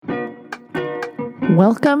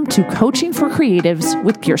Welcome to Coaching for Creatives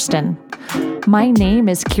with Kirsten. My name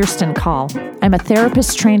is Kirsti Call. I'm a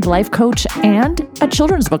therapist-trained life coach and a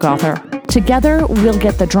children's book author. Together, we'll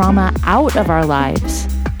get the drama out of our lives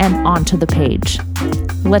and onto the page.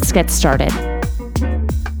 Let's get started.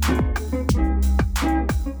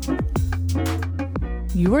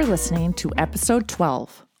 You are listening to Episode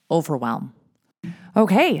 12, Overwhelm.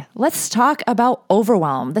 Okay, let's talk about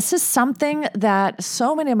overwhelm. This is something that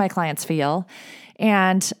so many of my clients feel,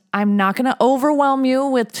 and I'm not going to overwhelm you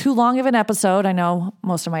with too long of an episode. I know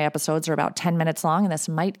most of my episodes are about 10 minutes long, and this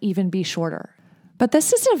might even be shorter. But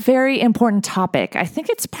this is a very important topic. I think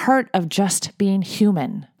it's part of just being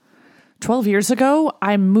human. 12 years ago,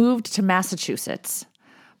 I moved to Massachusetts.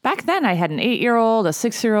 Back then, I had an 8-year-old, a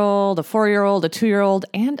 6-year-old, a 4-year-old, a 2-year-old,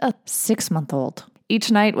 and a 6-month-old.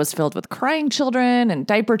 Each night was filled with crying children and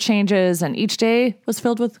diaper changes, and each day was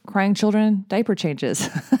filled with crying children, diaper changes.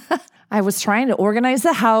 I was trying to organize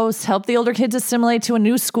the house, help the older kids assimilate to a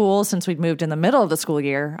new school since we'd moved in the middle of the school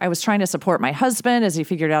year. I was trying to support my husband as he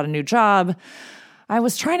figured out a new job. I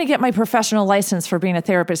was trying to get my professional license for being a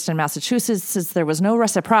therapist in Massachusetts since there was no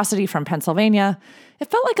reciprocity from Pennsylvania.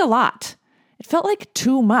 It felt like a lot. It felt like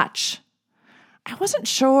too much. I wasn't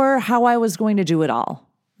sure how I was going to do it all.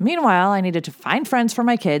 Meanwhile, I needed to find friends for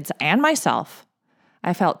my kids and myself.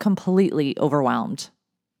 I felt completely overwhelmed.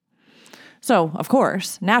 So, of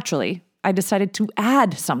course, naturally, I decided to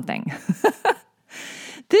add something.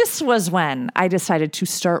 This was when I decided to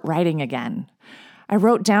start writing again. I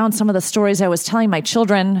wrote down some of the stories I was telling my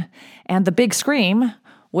children, and The Big Scream,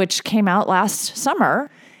 which came out last summer,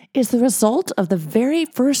 is the result of the very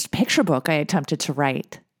first picture book I attempted to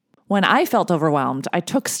write. When I felt overwhelmed, I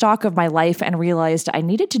took stock of my life and realized I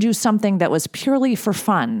needed to do something that was purely for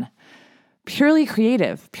fun, purely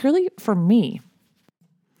creative, purely for me.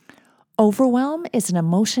 Overwhelm is an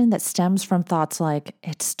emotion that stems from thoughts like,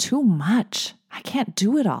 it's too much. I can't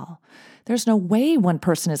do it all. There's no way one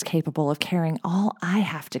person is capable of carrying all I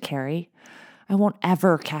have to carry. I won't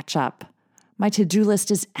ever catch up. My to-do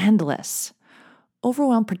list is endless.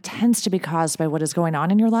 Overwhelm pretends to be caused by what is going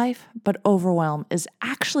on in your life, but overwhelm is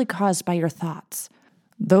actually caused by your thoughts.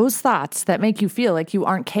 Those thoughts that make you feel like you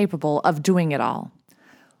aren't capable of doing it all.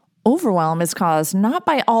 Overwhelm is caused not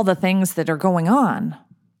by all the things that are going on,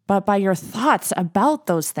 but by your thoughts about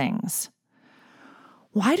those things.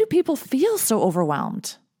 Why do people feel so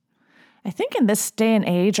overwhelmed? I think in this day and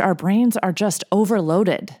age, our brains are just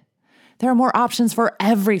overloaded. There are more options for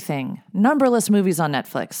everything. Numberless movies on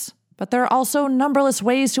Netflix. But there are also numberless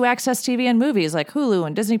ways to access TV and movies like Hulu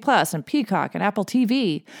and Disney Plus and Peacock and Apple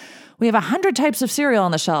TV. We have 100 types of cereal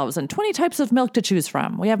on the shelves and 20 types of milk to choose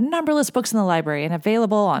from. We have numberless books in the library and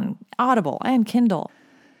available on Audible and Kindle.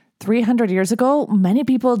 300 years ago, many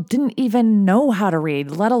people didn't even know how to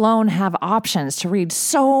read, let alone have options to read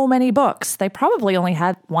so many books. They probably only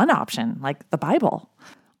had one option, like the Bible.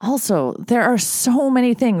 Also, there are so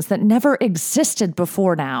many things that never existed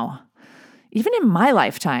before now. Even in my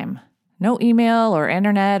lifetime. No email or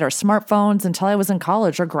internet or smartphones until I was in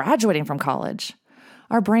college or graduating from college.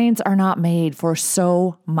 Our brains are not made for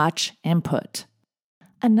so much input.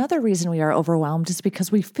 Another reason we are overwhelmed is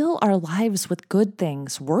because we fill our lives with good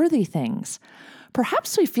things, worthy things.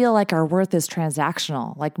 Perhaps we feel like our worth is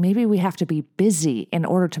transactional, like maybe we have to be busy in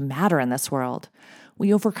order to matter in this world. We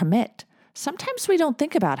overcommit. Sometimes we don't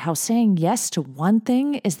think about how saying yes to one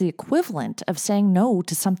thing is the equivalent of saying no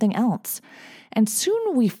to something else. And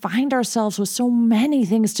soon we find ourselves with so many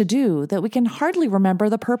things to do that we can hardly remember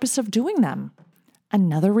the purpose of doing them.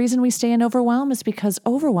 Another reason we stay in overwhelm is because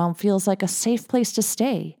overwhelm feels like a safe place to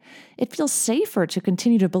stay. It feels safer to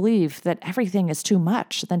continue to believe that everything is too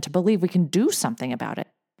much than to believe we can do something about it.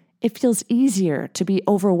 It feels easier to be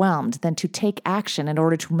overwhelmed than to take action in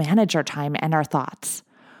order to manage our time and our thoughts.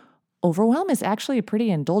 Overwhelm is actually a pretty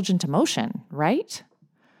indulgent emotion, right?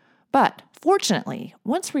 But fortunately,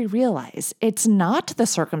 once we realize it's not the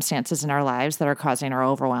circumstances in our lives that are causing our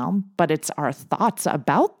overwhelm, but it's our thoughts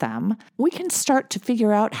about them, we can start to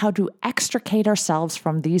figure out how to extricate ourselves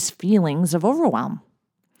from these feelings of overwhelm.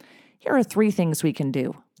 Here are 3 things we can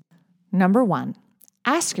do. Number 1,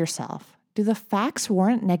 ask yourself, do the facts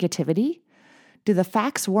warrant negativity? Do the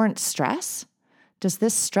facts warrant stress? Does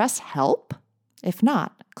this stress help? If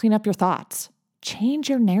not, clean up your thoughts. Change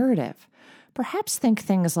your narrative. Perhaps think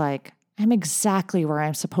things like, I'm exactly where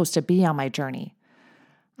I'm supposed to be on my journey.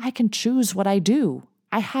 I can choose what I do.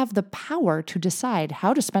 I have the power to decide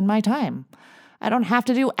how to spend my time. I don't have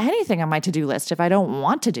to do anything on my to-do list if I don't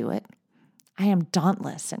want to do it. I am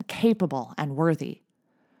dauntless and capable and worthy.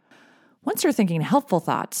 Once you're thinking helpful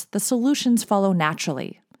thoughts, the solutions follow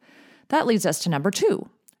naturally. That leads us to number 2.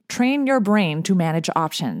 Train your brain to manage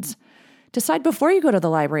options. Decide before you go to the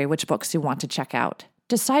library which books you want to check out.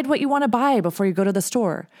 Decide what you want to buy before you go to the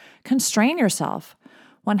store. Constrain yourself.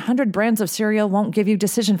 100 brands of cereal won't give you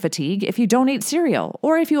decision fatigue if you don't eat cereal,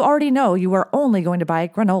 or if you already know you are only going to buy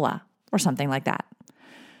granola, or something like that.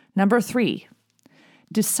 Number 3,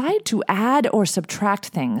 decide to add or subtract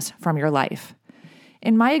things from your life.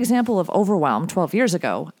 In my example of overwhelm 12 years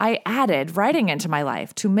ago, I added writing into my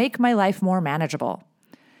life to make my life more manageable.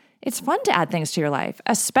 It's fun to add things to your life,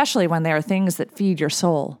 especially when they are things that feed your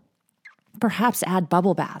soul. Perhaps add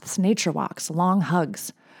bubble baths, nature walks, long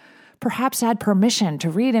hugs. Perhaps add permission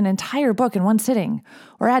to read an entire book in one sitting,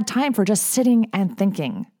 or add time for just sitting and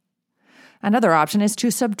thinking. Another option is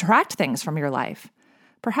to subtract things from your life.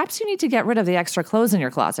 Perhaps you need to get rid of the extra clothes in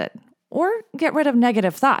your closet, or get rid of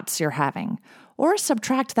negative thoughts you're having, or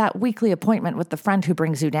subtract that weekly appointment with the friend who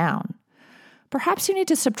brings you down. Perhaps you need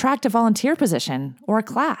to subtract a volunteer position or a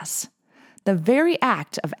class. The very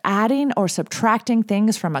act of adding or subtracting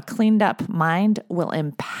things from a cleaned up mind will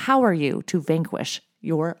empower you to vanquish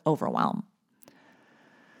your overwhelm.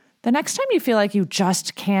 The next time you feel like you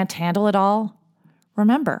just can't handle it all,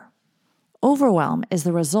 remember, overwhelm is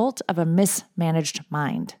the result of a mismanaged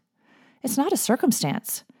mind. It's not a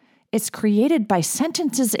circumstance. It's created by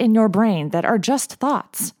sentences in your brain that are just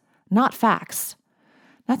thoughts, not facts.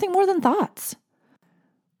 Nothing more than thoughts.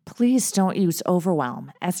 Please don't use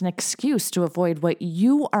overwhelm as an excuse to avoid what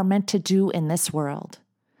you are meant to do in this world.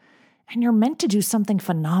 And you're meant to do something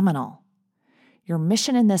phenomenal. Your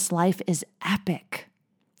mission in this life is epic.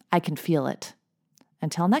 I can feel it.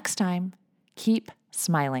 Until next time, keep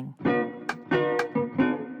smiling.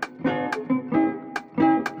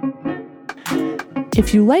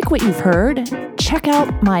 If you like what you've heard, check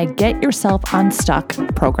out my Get Yourself Unstuck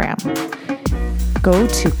program. Go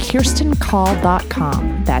to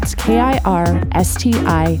KirstenCall.com. That's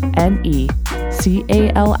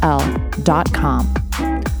KirstineCall.com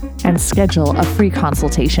and schedule a free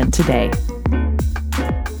consultation today.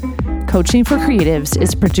 Coaching for Creatives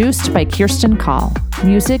is produced by Kirsti Call.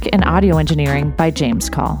 Music and audio engineering by James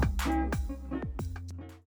Call.